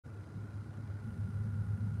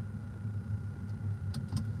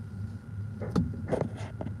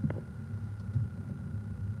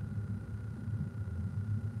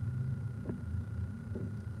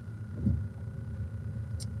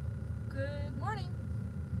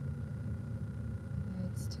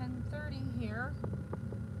10:30 here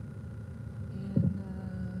in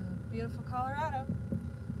beautiful Colorado.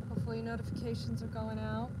 Hopefully notifications are going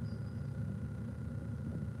out.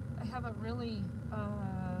 I have a really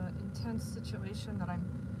intense situation that I'm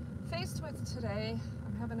faced with today.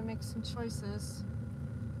 I'm having to make some choices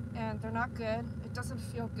and they're not good. It doesn't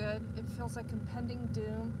feel good. It feels like impending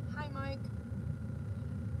doom. Hi, Mike.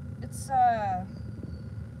 It's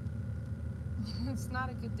it's not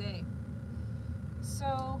a good day.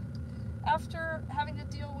 So after having to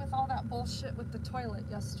deal with all that bullshit with the toilet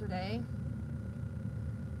yesterday,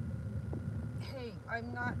 hey,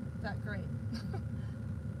 I'm not that great.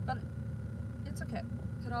 But it's okay.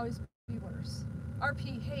 Could always be worse.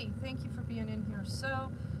 RP, hey, thank you for being in here.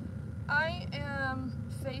 So I am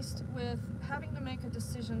faced with having to make a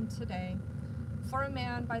decision today for a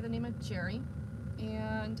man by the name of Jerry,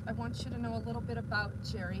 and I want you to know a little bit about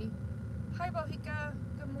Jerry. Hi, Bohika.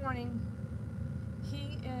 Good morning.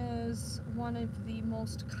 He is one of the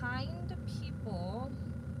most kind people.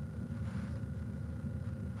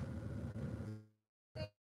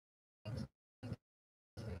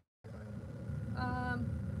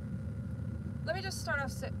 Let me just start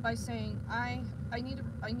off by saying I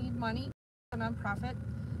need money. A nonprofit.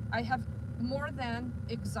 I have more than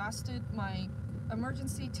exhausted my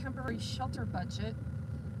emergency temporary shelter budget.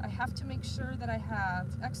 I have to make sure that I have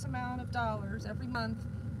X amount of dollars every month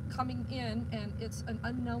coming in, and it's an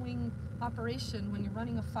unknowing operation when you're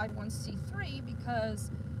running a 501c3,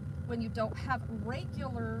 because when you don't have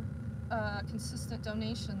regular consistent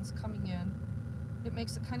donations coming in, it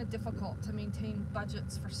makes it kind of difficult to maintain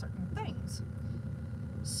budgets for certain things.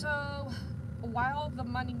 So while the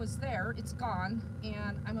money was there, it's gone,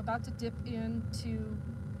 and I'm about to dip into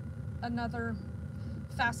another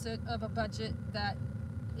facet of a budget that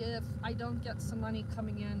if I don't get some money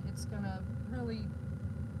coming in, it's gonna really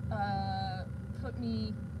put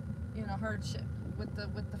me in a hardship with the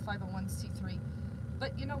 501c3.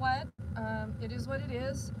 But you know what? It is what it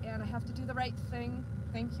is, and I have to do the right thing.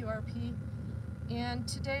 Thank you, RP. And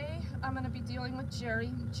today I'm going to be dealing with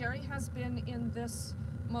Jerry. Jerry has been in this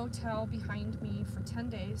motel behind me for 10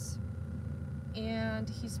 days, and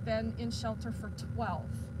he's been in shelter for 12.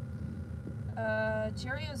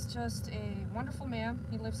 Jerry is just a wonderful man.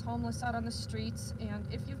 He lives homeless out on the streets, and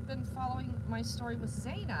if you've been following my story with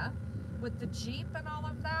Zaina, with the Jeep and all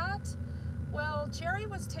of that, well, Jerry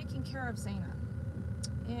was taking care of Zaina,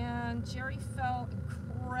 and Jerry fell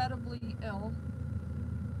incredibly ill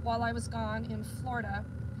while I was gone in Florida,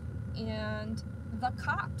 and the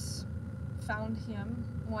cops found him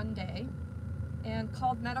one day and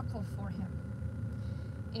called medical for him,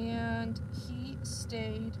 and he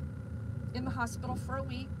stayed in the hospital for a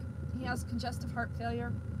week. He has congestive heart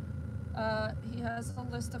failure. He has a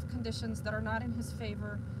list of conditions that are not in his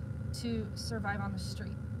favor to survive on the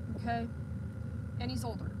street, okay? And he's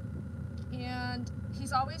older. And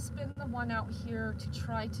he's always been the one out here to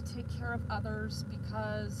try to take care of others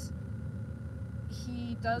because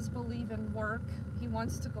he does believe in work. He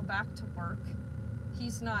wants to go back to work.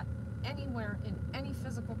 He's not anywhere in any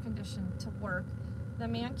physical condition to work. The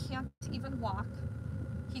man can't even walk.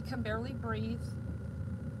 He can barely breathe.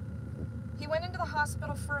 He went into the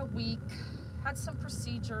hospital for a week, had some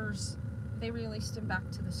procedures. They released him back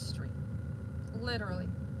to the street. Literally,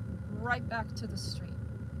 right back to the street.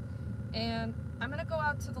 And I'm gonna go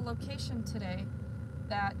out to the location today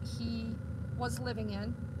that he was living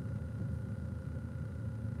in.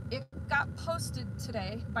 It got posted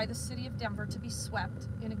today by the city of Denver to be swept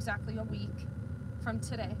in exactly a week from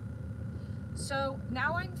today. So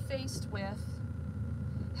now I'm faced with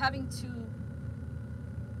having to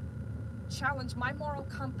challenge my moral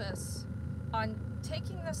compass on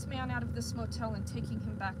taking this man out of this motel and taking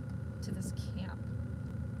him back to this camp.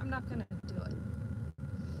 I'm not gonna do it.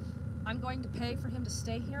 I'm going to pay for him to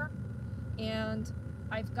stay here, and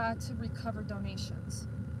I've got to recover donations.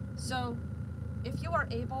 So if you are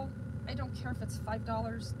able, I don't care if it's $5,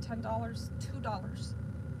 $10, $2.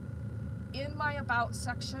 In my About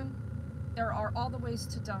section, there are all the ways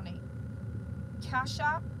to donate. Cash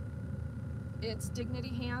App, it's Dignity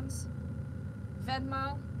Hands.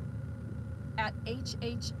 Venmo at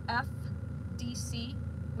HHFDC,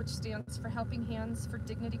 which stands for Helping Hands for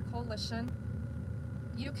Dignity Coalition.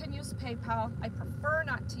 You can use PayPal. I prefer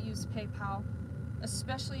not to use PayPal,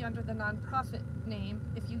 especially under the nonprofit name.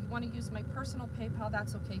 If you want to use my personal PayPal,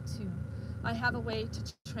 that's okay too. I have a way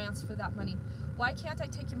to transfer that money. Why can't I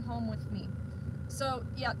take him home with me? So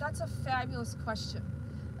yeah, that's a fabulous question,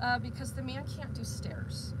 because the man can't do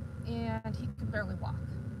stairs and he can barely walk.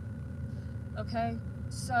 Okay,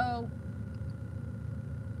 so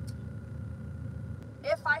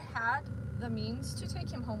if I had the means to take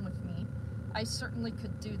him home with me, I certainly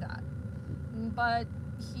could do that. But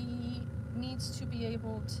he needs to be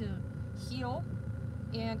able to heal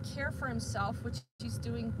and care for himself, which he's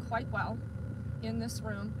doing quite well in this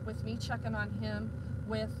room, with me checking on him,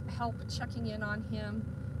 with help checking in on him,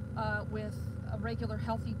 with a regular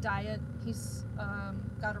healthy diet. He's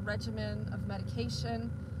got a regimen of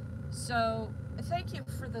medication. So thank you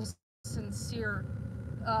for this sincere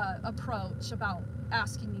approach about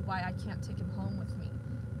asking me why I can't take him home with me.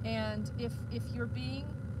 And if you're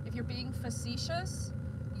being facetious,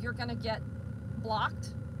 you're gonna get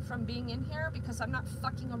blocked from being in here, because I'm not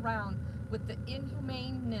fucking around with the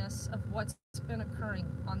inhumaneness of what's been occurring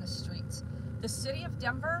on the streets. The city of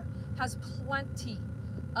Denver has plenty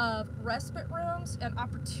of respite rooms and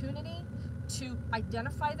opportunity to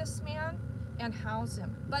identify this man and house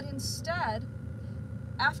him. But instead,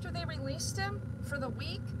 after they released him for the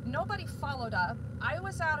week, nobody followed up. I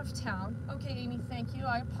was out of town. Okay, Amy, thank you.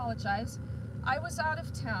 I apologize. I was out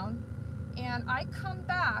of town, and I come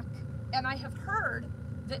back, and I have heard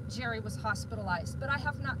that Jerry was hospitalized, but I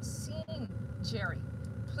have not seen Jerry.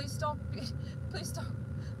 Please don't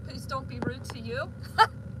be rude to you.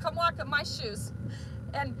 Come walk in my shoes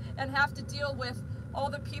and have to deal with all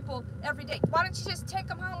the people every day. Why don't you just take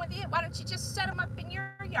them home with you? Why don't you just set them up in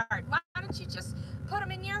your yard? Why don't you just put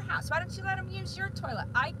them in your house? Why don't you let them use your toilet?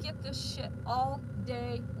 I get this shit all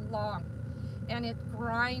day long, and it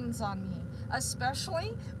grinds on me,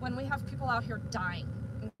 especially when we have people out here dying,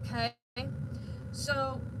 okay?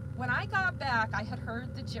 So when I got back, I had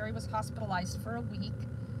heard that Jerry was hospitalized for a week.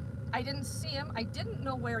 I didn't see him. I didn't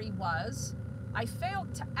know where he was. I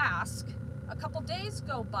failed to ask. A couple days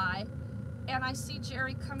go by, and I see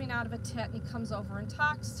Jerry coming out of a tent, and he comes over and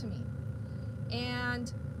talks to me.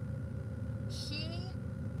 And he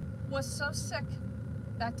was so sick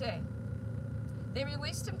that day. They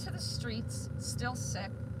released him to the streets, still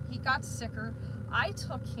sick. He got sicker. I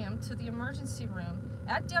took him to the emergency room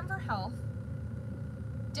at Denver Health.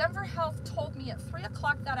 Denver Health told me at 3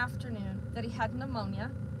 o'clock that afternoon that he had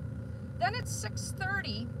pneumonia. Then at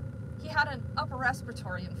 6:30, he had an upper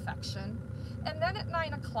respiratory infection. And then at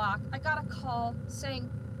 9 o'clock, I got a call saying,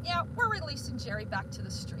 yeah, we're releasing Jerry back to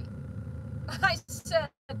the street. I said,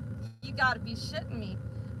 you gotta be shitting me.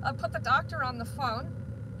 I put the doctor on the phone,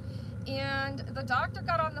 and the doctor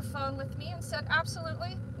got on the phone with me and said,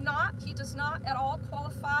 absolutely not. He does not at all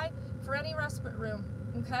qualify for any respite room,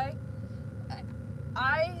 okay?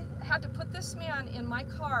 I had to put this man in my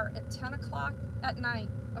car at 10 o'clock at night,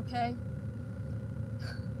 okay?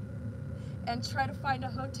 And try to find a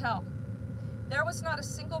hotel. There was not a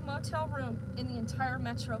single motel room in the entire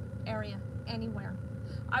metro area anywhere.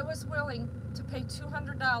 I was willing to pay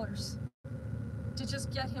 $200 to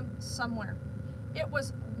just get him somewhere. It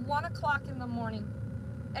was 1 o'clock in the morning,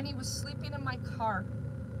 and he was sleeping in my car.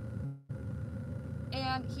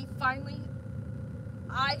 And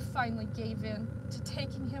I finally gave in to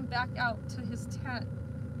taking him back out to his tent.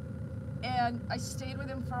 And I stayed with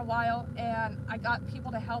him for a while, and I got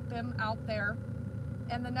people to help him out there.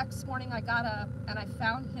 And the next morning I got up and I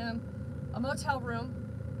found him a motel room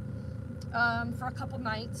for a couple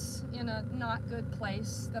nights in a not good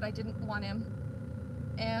place that I didn't want him.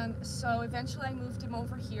 And so eventually I moved him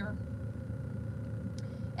over here.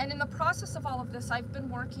 And in the process of all of this, I've been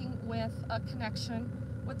working with a connection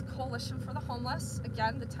with the Coalition for the Homeless.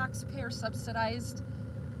 Again, the taxpayer subsidized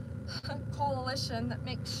coalition that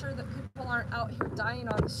makes sure that people aren't out here dying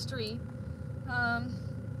on the street.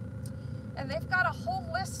 And they've got a whole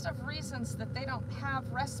list of reasons that they don't have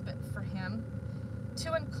respite for him,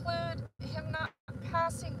 to include him not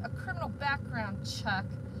passing a criminal background check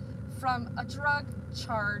from a drug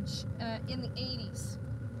charge in the 80s.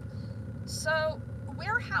 So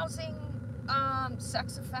we're housing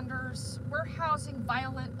sex offenders, we're housing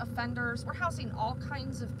violent offenders, we're housing all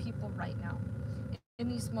kinds of people right now in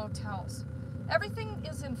these motels. Everything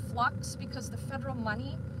is in flux because the federal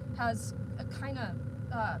money has kind of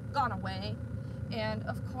gone away. And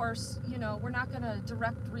of course, you know, we're not going to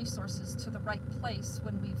direct resources to the right place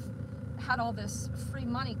when we've had all this free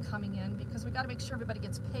money coming in, because we got to make sure everybody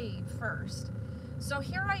gets paid first. So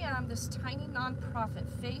here I am, this tiny nonprofit,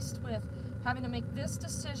 faced with having to make this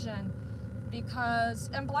decision because,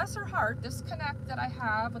 and bless her heart, this connect that I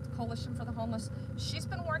have with the Coalition for the Homeless, she's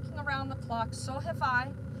been working around the clock, so have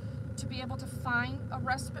I, to be able to find a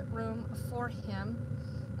respite room for him.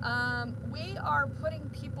 We are putting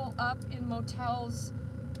people up in motels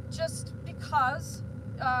just because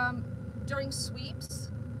during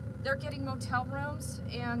sweeps they're getting motel rooms,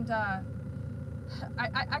 and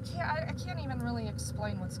I can't even really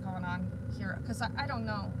explain what's going on here, because I don't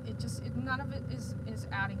know. None of it is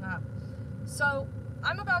adding up. So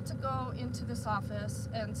I'm about to go into this office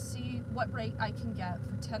and see what rate I can get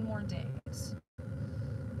for 10 more days.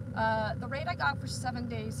 The rate I got for 7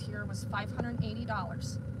 days here was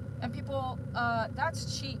 $580. And people,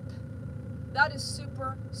 that's cheap. That is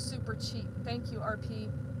super, super cheap. Thank you,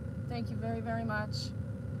 RP. Thank you very, very much.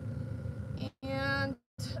 And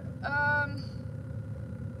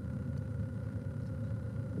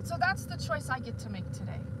so that's the choice I get to make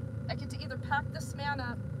today. I get to either pack this man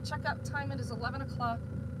up, checkout time it is 11 o'clock,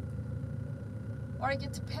 or I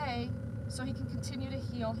get to pay so he can continue to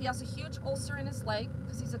heal. He has a huge ulcer in his leg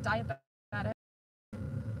because he's a diabetic.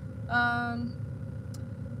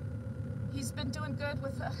 He's been doing good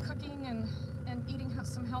with cooking and eating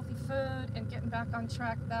some healthy food and getting back on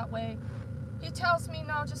track that way. He tells me,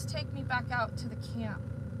 no, just take me back out to the camp.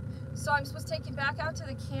 So I'm supposed to take him back out to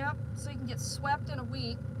the camp so he can get swept in a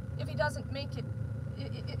week if he doesn't make it,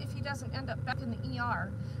 if he doesn't end up back in the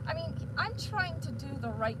ER. I mean, I'm trying to do the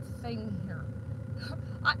right thing here.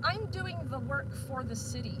 I'm doing the work for the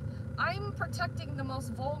city. I'm protecting the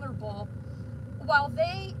most vulnerable while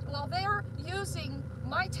they're using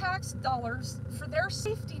my tax dollars for their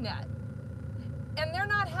safety net. And they're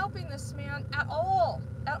not helping this man at all,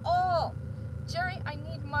 at all. Jerry, I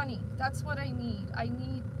need money. That's what I need. I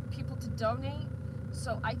need people to donate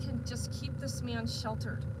so I can just keep this man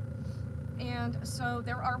sheltered. And so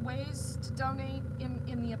there are ways to donate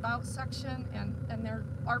in the About section, and their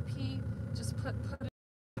RP just put it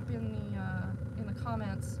in the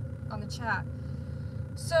comments on the chat.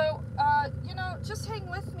 So, you know, just hang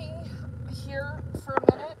with me here for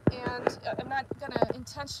a minute, and I'm not going to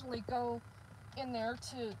intentionally go in there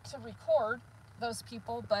to record those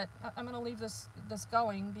people, but I'm going to leave this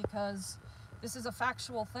going because this is a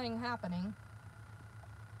factual thing happening.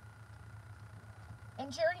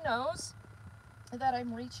 And Jerry knows that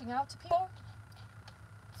I'm reaching out to people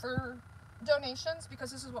for donations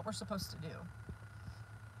because this is what we're supposed to do.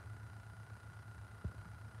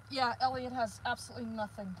 Yeah, Elliot has absolutely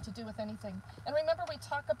nothing to do with anything. And remember, we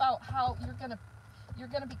talk about how you're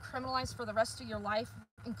gonna be criminalized for the rest of your life,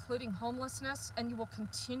 including homelessness, and you will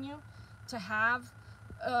continue to have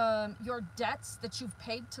your debts that you've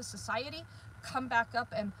paid to society come back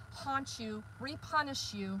up and haunt you,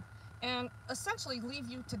 repunish you, and essentially leave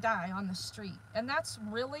you to die on the street. And that's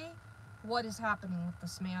really what is happening with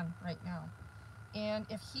this man right now. And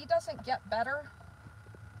if he doesn't get better,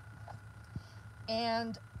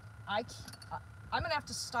 and I'm gonna have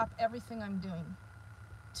to stop everything I'm doing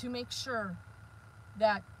to make sure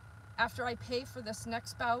that after I pay for this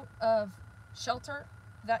next bout of shelter,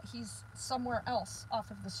 that he's somewhere else off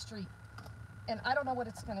of the street. And I don't know what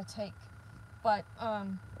it's gonna take, but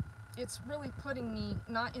it's really putting me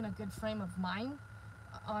not in a good frame of mind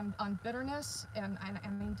on bitterness, and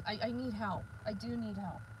I need help. I do need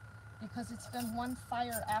help, because it's been one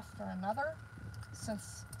fire after another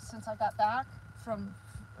since I got back from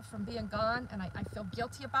being gone, and I feel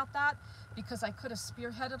guilty about that because I could have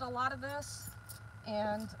spearheaded a lot of this,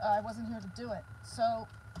 and I wasn't here to do it. So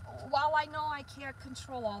while I know I can't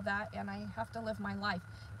control all that and I have to live my life,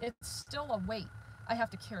 it's still a weight I have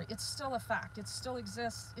to carry. It's still a fact. It still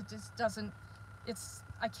exists. It just doesn't,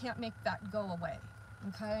 I can't make that go away,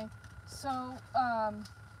 okay? So I'm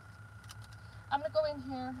gonna go in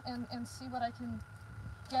here and see what I can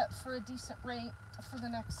get for a decent rate for the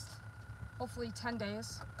next, hopefully 10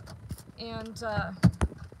 days, and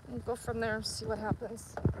we'll go from there, see what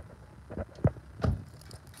happens.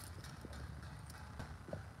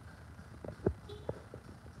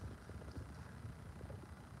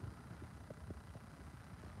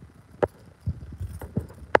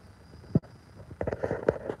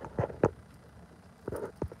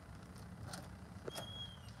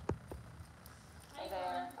 Hi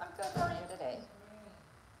there. I'm good. How are you today?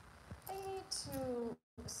 I need to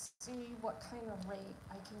see what kind of rate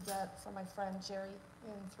I can get for my friend Jerry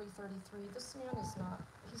in 333. This man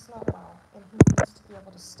he's not well, and he needs to be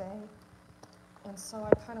able to stay. And so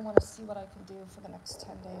I kind of want to see what I can do for the next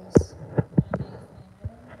 10 days. Yeah.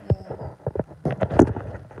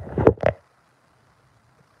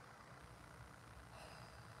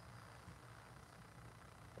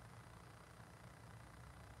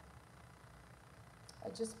 I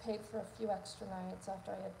just paid for a few extra nights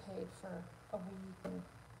after I had paid for a week, and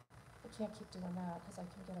I can't keep doing that because I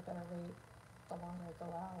can get a better rate the longer I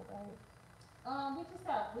go out, right? We just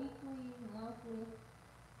got weekly, monthly.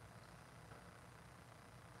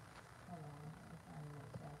 Hold on, I'm trying to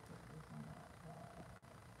exactly this one out.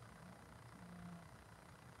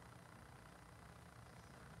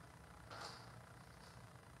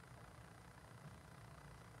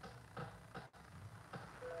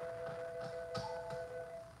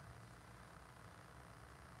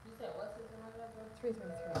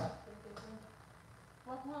 333. 333.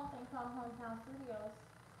 Welcome home, thank you, Hometown Studios.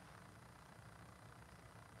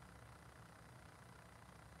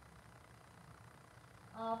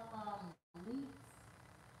 Off,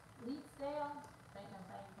 Leetsdale, think that's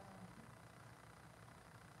how you pronounce it.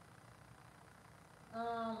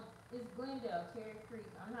 It's Glendale, Cherry Creek,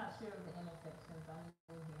 I'm not sure of the intersections, I'm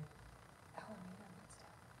new here. Alameda, that's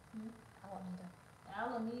down. Hmm? Alameda.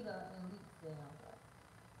 Alameda and Leetsdale.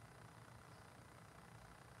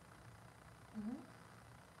 Mm-hmm.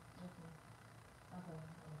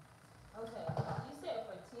 Okay, you said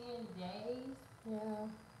for 10 days, Yeah.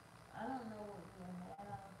 I don't know what we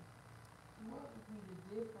have, what would be the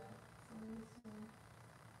difference, let me see.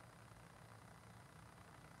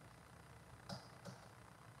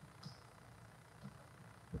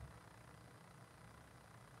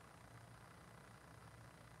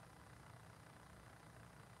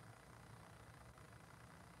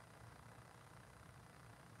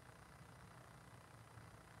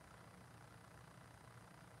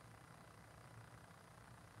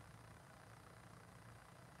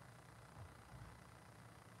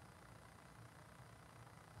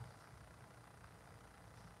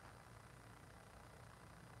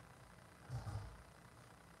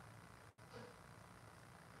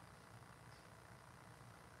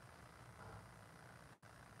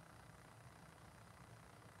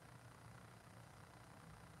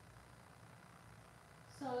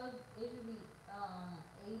 So it'd be,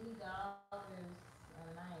 $80 a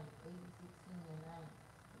night, 80, 16 a night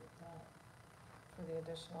with that. For the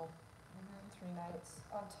additional Mm-hmm. 3 nights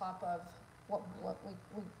on top of what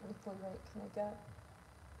weekly rate can we get?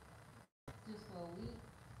 Just for a week,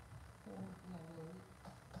 Yeah. you know, a week.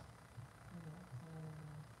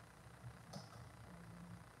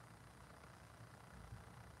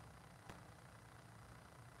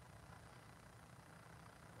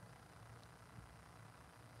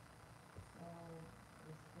 So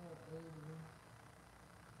it's still 80.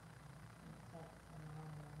 And tax and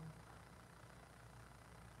all that.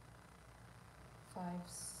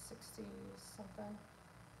 560 something.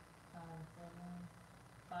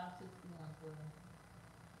 561 for,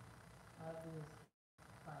 I'll do this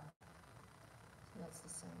 5. So that's the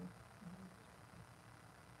same.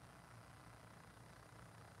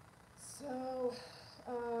 So,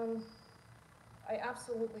 I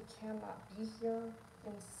absolutely cannot be here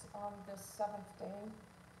on this 7th day,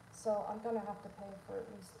 so I'm gonna have to pay for at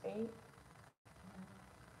least 8.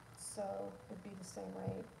 So it'd be the same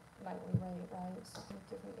rate, nightly rate, right? So can you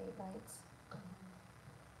give me 8 nights?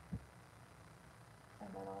 And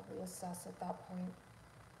then I'll reassess at that point.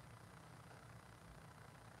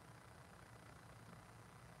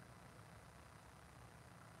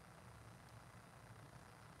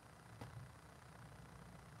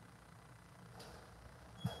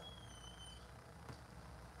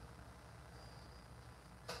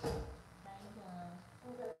 How you doing?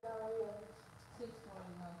 Okay, how are you?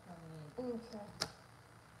 641.28.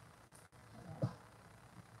 Okay.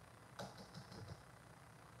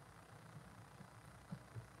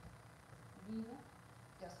 Visa?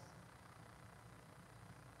 Yes.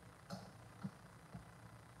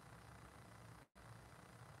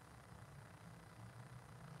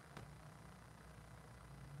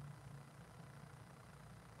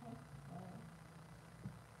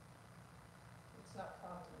 It's not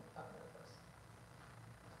counting, not nervous.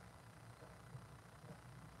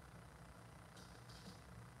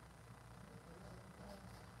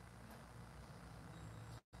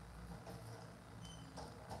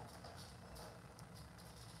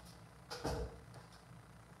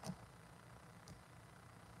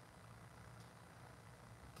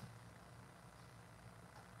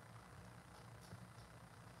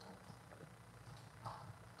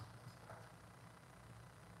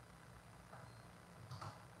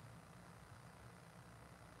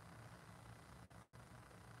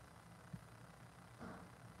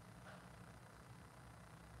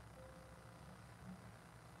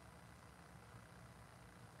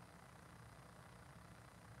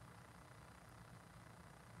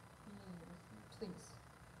 Please.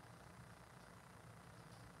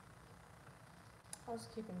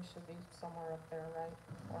 Housekeeping should be somewhere up there, right?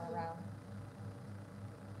 Or around.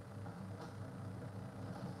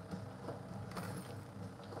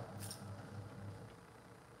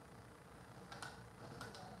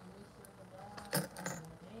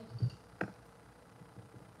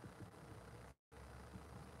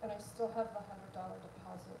 And I still have the $100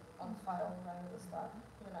 deposit on file, right? Is that,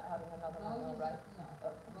 you're not adding another As long one, as though, right? No,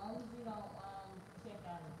 Okay. as long as you don't, check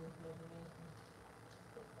out of this reservation.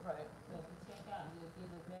 Right. So if you check out, you'll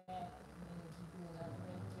give it back, and then if you do another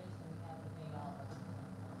reservation, you have to pay all of it.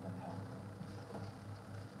 Okay.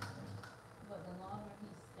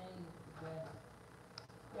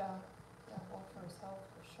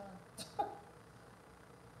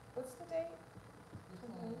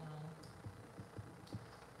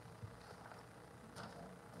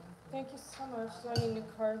 Thank you so much. Do I need new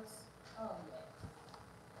cards? Oh, yeah.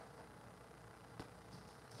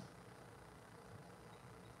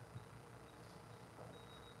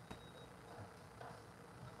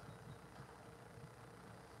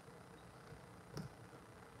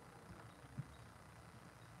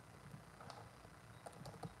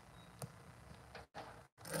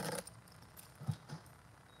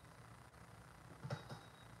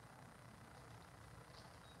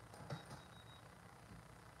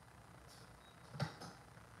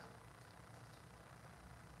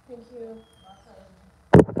 Thank you.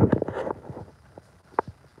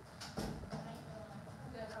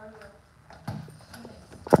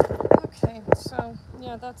 Okay, so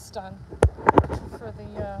yeah, that's done for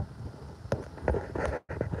the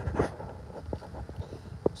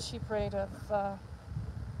cheap rate of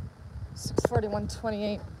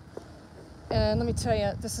 $641.28. And let me tell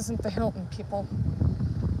you, this isn't the Hilton, people.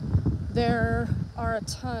 There are a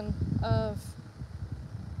ton of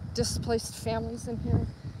displaced families in here.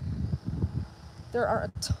 There are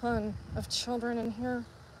a ton of children in here.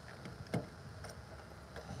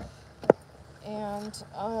 And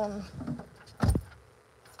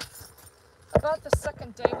about the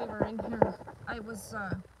second day we were in here, I was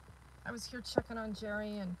here checking on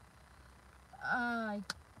Jerry, and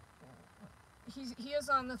he is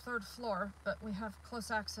on the third floor, but we have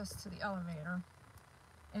close access to the elevator,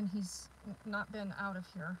 and he's not been out of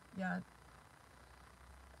here yet.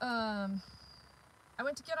 I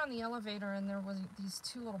went to get on the elevator, and there was these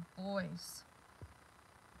two little boys,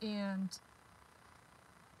 and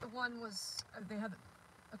the one was, they had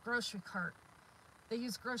a grocery cart. They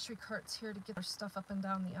use grocery carts here to get their stuff up and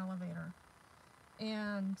down the elevator.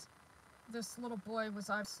 And this little boy was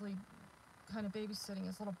obviously kind of babysitting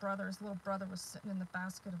his little brother. His little brother was sitting in the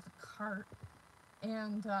basket of the cart.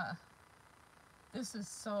 And this is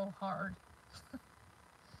so hard.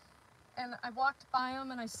 And I walked by him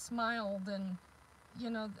and I smiled, and you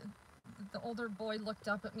know, the older boy looked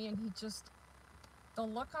up at me, and he just, the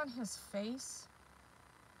look on his face,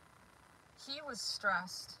 he was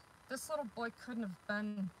stressed. This little boy couldn't have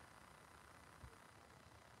been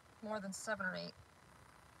more than 7 or 8.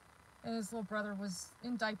 And his little brother was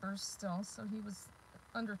in diapers still, so he was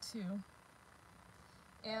under 2.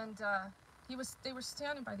 And they were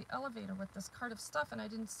standing by the elevator with this cart of stuff, and I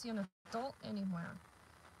didn't see an adult anywhere.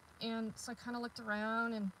 And so I kind of looked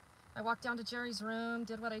around, and I walked down to Jerry's room,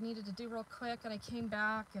 did what I needed to do real quick, and I came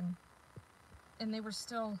back, and they were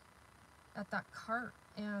still at that cart.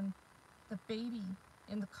 And the baby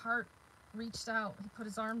in the cart reached out. He put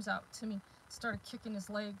his arms out to me, started kicking his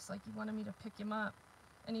legs like he wanted me to pick him up.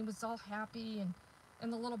 And he was all happy,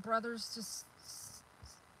 and the little brother's just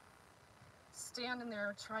standing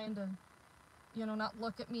there trying to, you know, not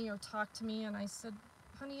look at me or talk to me. And I said,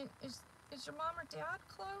 honey, is your mom or dad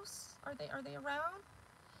close? Are they around?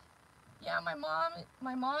 Yeah, my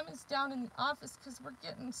mom is down in the office because we're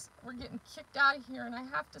getting kicked out of here, and I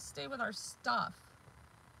have to stay with our stuff.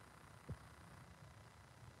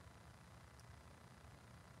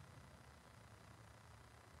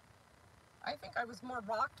 I think I was more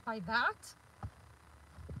rocked by that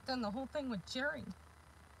than the whole thing with Jerry.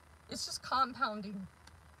 It's just compounding.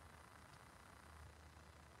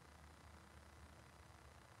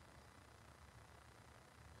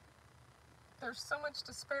 There's so much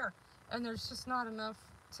to spare, and there's just not enough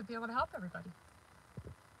to be able to help everybody.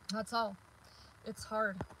 That's all. It's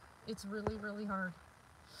hard. It's really, really hard.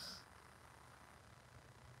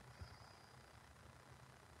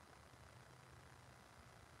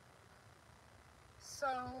 So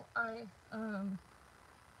I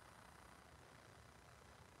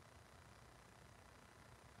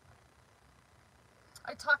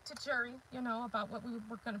talked to Jerry, you know, about what we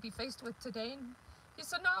were going to be faced with today, and he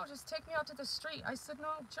said, no, just take me out to the street. I said, no,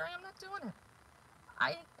 Jerry, I'm not doing it.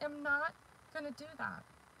 I am not going to do that.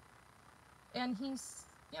 And he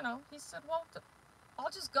said, well,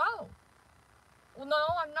 I'll just go. Well, no,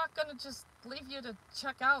 I'm not going to just leave you to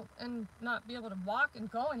check out and not be able to walk and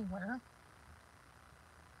go anywhere.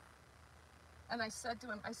 And I said to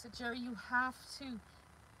him, I said, Jerry, you have to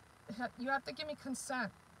give me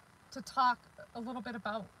consent to talk a little bit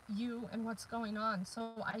about you and what's going on,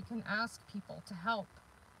 so I can ask people to help,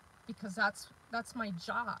 because that's my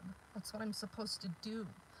job. That's what I'm supposed to do.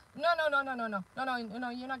 No,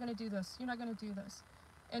 you're not going to do this. You're not going to do this.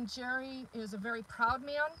 And Jerry is a very proud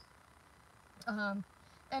man.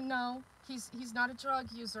 And no, he's not a drug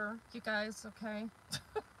user, you guys, okay?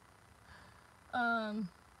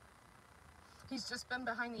 He's just been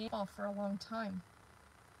behind the 8 ball for a long time.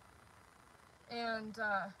 And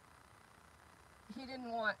he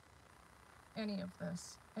didn't want any of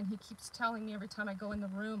this. And he keeps telling me every time I go in the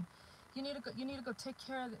room, you need to go take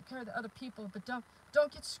care of the other people, but don't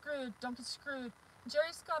get screwed, don't get screwed.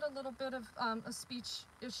 Jerry's got a little bit of a speech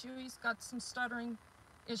issue. He's got some stuttering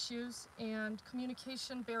issues, and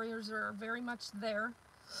communication barriers are very much there.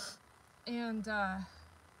 And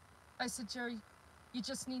I said, Jerry, you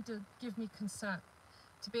just need to give me consent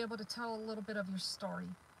to be able to tell a little bit of your story.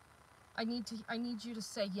 I need you to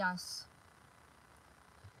say yes.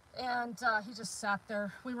 And he just sat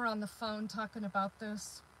there. We were on the phone talking about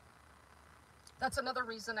this. That's another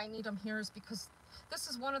reason I need him here, is because this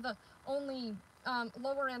is one of the only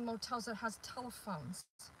lower end motels that has telephones,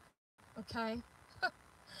 okay?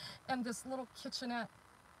 And this little kitchenette.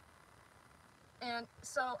 And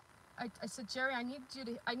so I said, Jerry, I need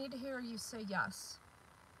to hear you say yes.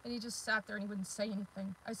 And he just sat there and he wouldn't say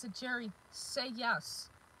anything. I said, Jerry, say yes.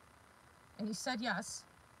 And he said yes.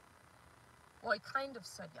 Well, he kind of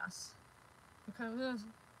said yes. He kind of,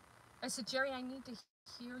 I said, Jerry, I need to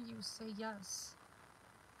hear you say yes.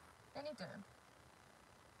 And he did.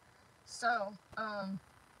 So,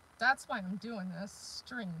 that's why I'm doing this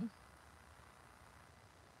stream.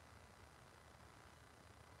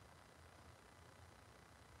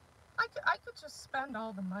 I could just spend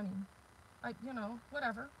all the money. You know,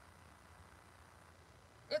 whatever.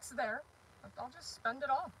 It's there. I'll just spend it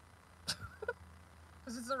all.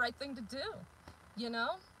 Because it's the right thing to do, you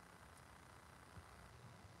know?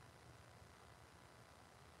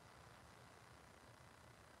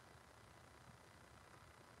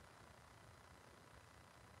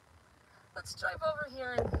 Let's drive over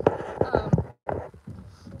here and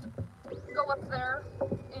go up there,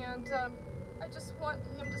 and I just want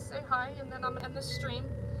him to say hi, and then I'm gonna end the stream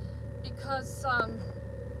because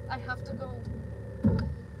I have to go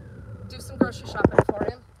do some grocery shopping for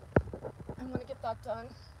him. I'm gonna get that done,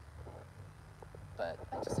 but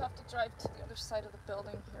I just have to drive to the other side of the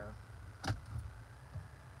building here.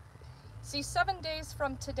 See, 7 days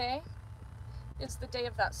from today is the day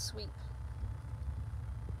of that sweep.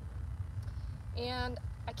 And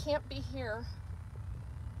I can't be here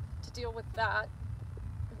to deal with that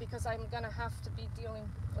because I'm gonna have to be dealing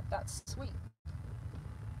with that sweep.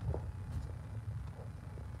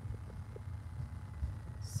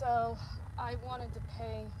 So I wanted to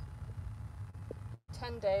pay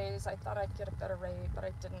 10 days. I thought I'd get a better rate, but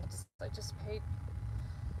I didn't. I just paid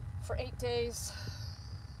for 8 days.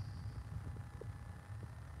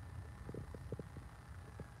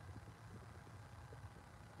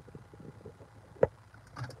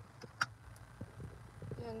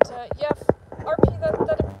 And yeah, RP, that'd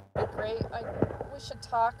be great. We should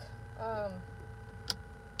talk.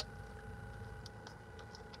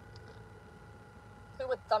 Who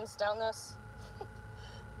would thumbs down this?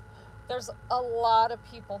 There's a lot of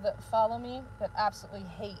people that follow me that absolutely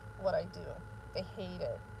hate what I do. They hate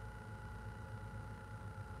it.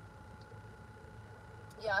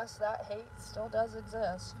 Yes, that hate still does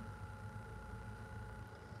exist.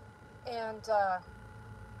 And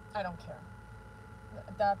I don't care.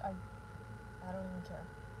 I don't even care.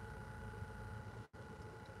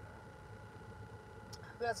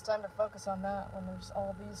 Who has time to focus on that when there's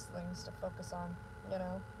all these things to focus on, you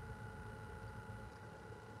know?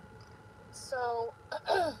 So,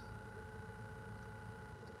 yeah.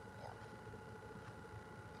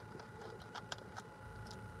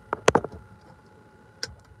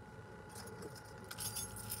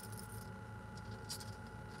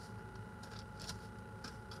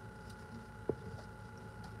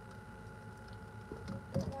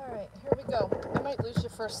 Alright, here we go. I might lose you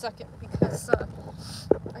for a second because I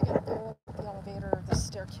gotta go up the elevator or the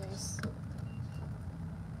staircase.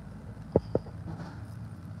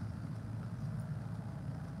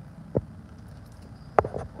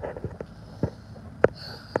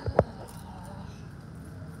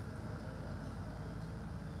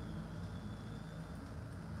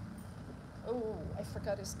 Oh, I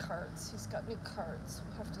forgot his cards. He's got new cards.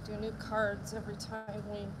 We have to do new cards every time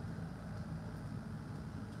we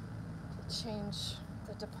change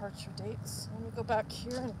the departure dates. Let me go back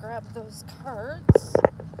here and grab those cards.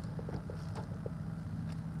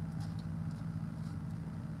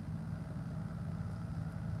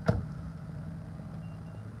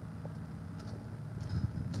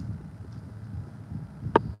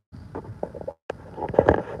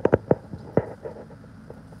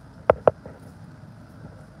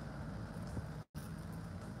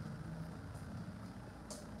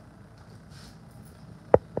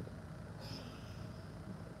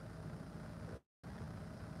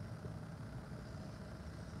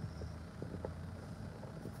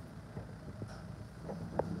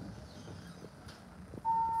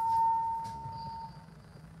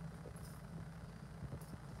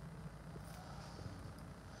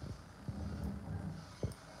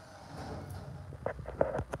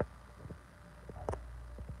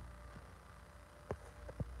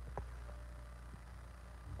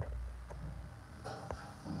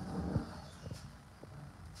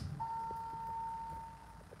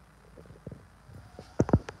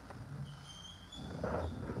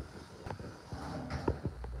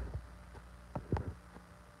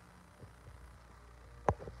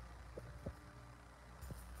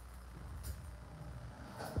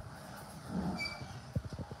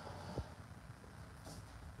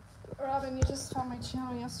 and you just found my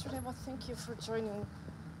channel yesterday, well, thank you for joining.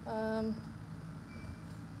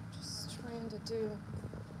 Just trying to do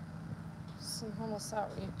some homeless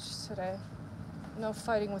outreach today. No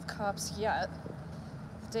fighting with cops yet.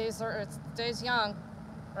 It's the day's young,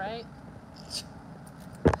 right?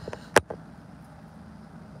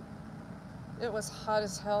 It was hot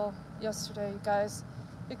as hell yesterday, you guys.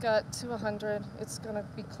 It got to 100. It's gonna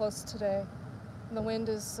be close today. And the wind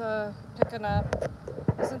is picking up.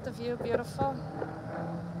 Isn't the view beautiful?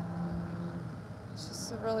 It's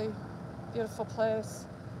just a really beautiful place.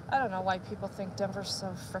 I don't know why people think Denver's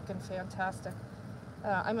so frickin' fantastic.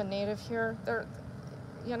 I'm a native here.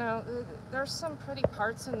 There's some pretty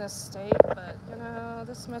parts in this state, but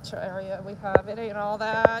this metro area we have, it ain't all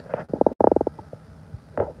that.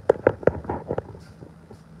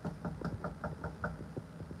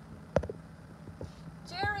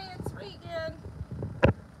 Jerry, it's Regan.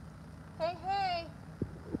 Hey, hey.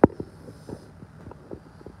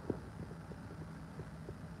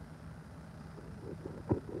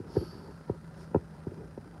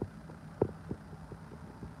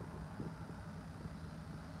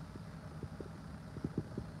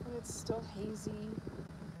 It's still hazy,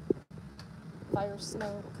 fire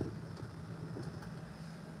smoke.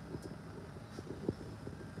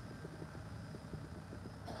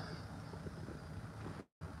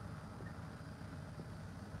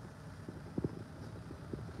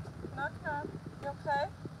 Knock, knock. You okay?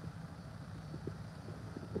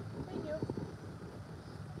 Hey, you.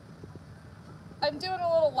 I'm doing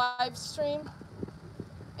a little live stream,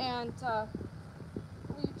 and will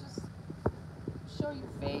you just show your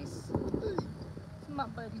face? Come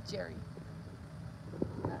on, buddy Jerry.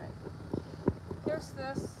 Alright. Here's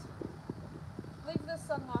this. Leave this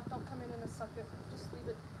unlocked. I'll come in a second. Just leave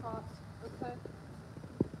it propped, okay?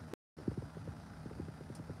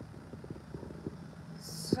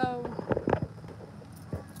 So,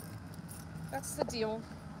 that's the deal.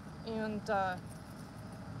 And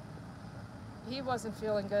he wasn't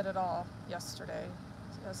feeling good at all yesterday.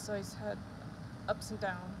 So he's had ups and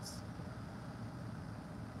downs.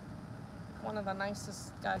 One of the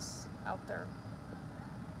nicest guys out there.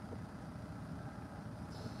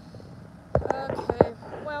 Okay,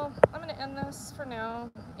 well, I'm going to end this for now,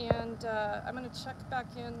 and I'm going to check back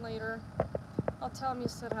in later. I'll tell him you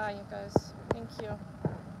said hi, you guys. Thank you.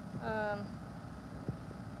 I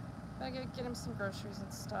gotta get him some groceries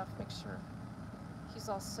and stuff, make sure he's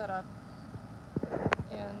all set up.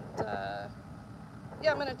 And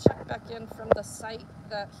yeah, I'm gonna check back in from the site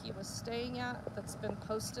that he was staying at that's been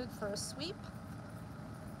posted for a sweep.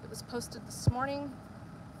 It was posted this morning,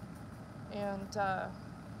 and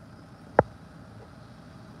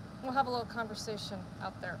we'll have a little conversation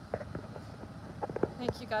out there.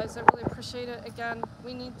 Thank you guys, I really appreciate it. Again,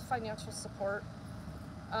 we need financial support.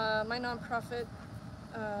 My nonprofit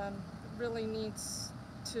really needs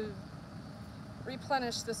to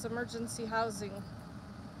replenish this emergency housing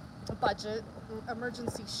budget,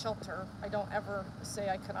 emergency shelter. I don't ever say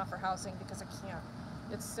I can offer housing because I can't.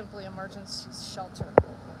 It's simply emergency shelter.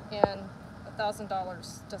 And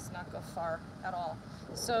 $1,000 does not go far at all.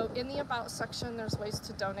 So in the About section, there's ways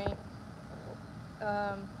to donate.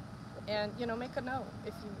 And, make a note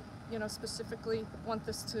if you, specifically want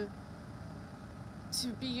this to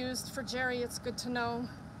be used for Jerry. It's good to know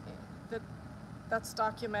that that's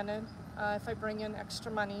documented. If I bring in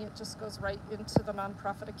extra money, it just goes right into the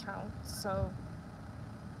nonprofit account. So,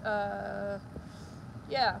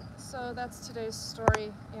 yeah, so that's today's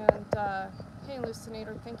story. And, hey,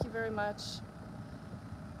 Lucinator, thank you very much.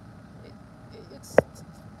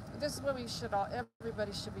 This is what we should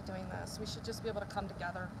everybody should be doing this. We should just be able to come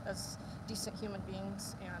together as decent human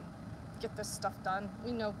beings and get this stuff done.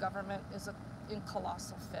 We know government is in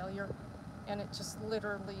colossal failure, and it just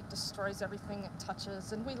literally destroys everything it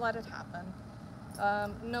touches, and we let it happen.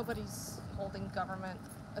 Nobody's holding government,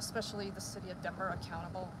 especially the city of Denver,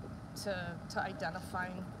 accountable to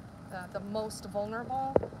identifying the most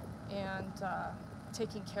vulnerable and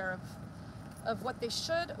taking care of what they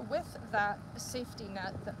should with that safety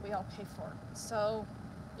net that we all pay for. So,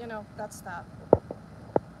 that's that.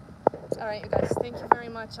 All right, you guys, thank you very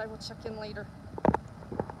much. I will check in later.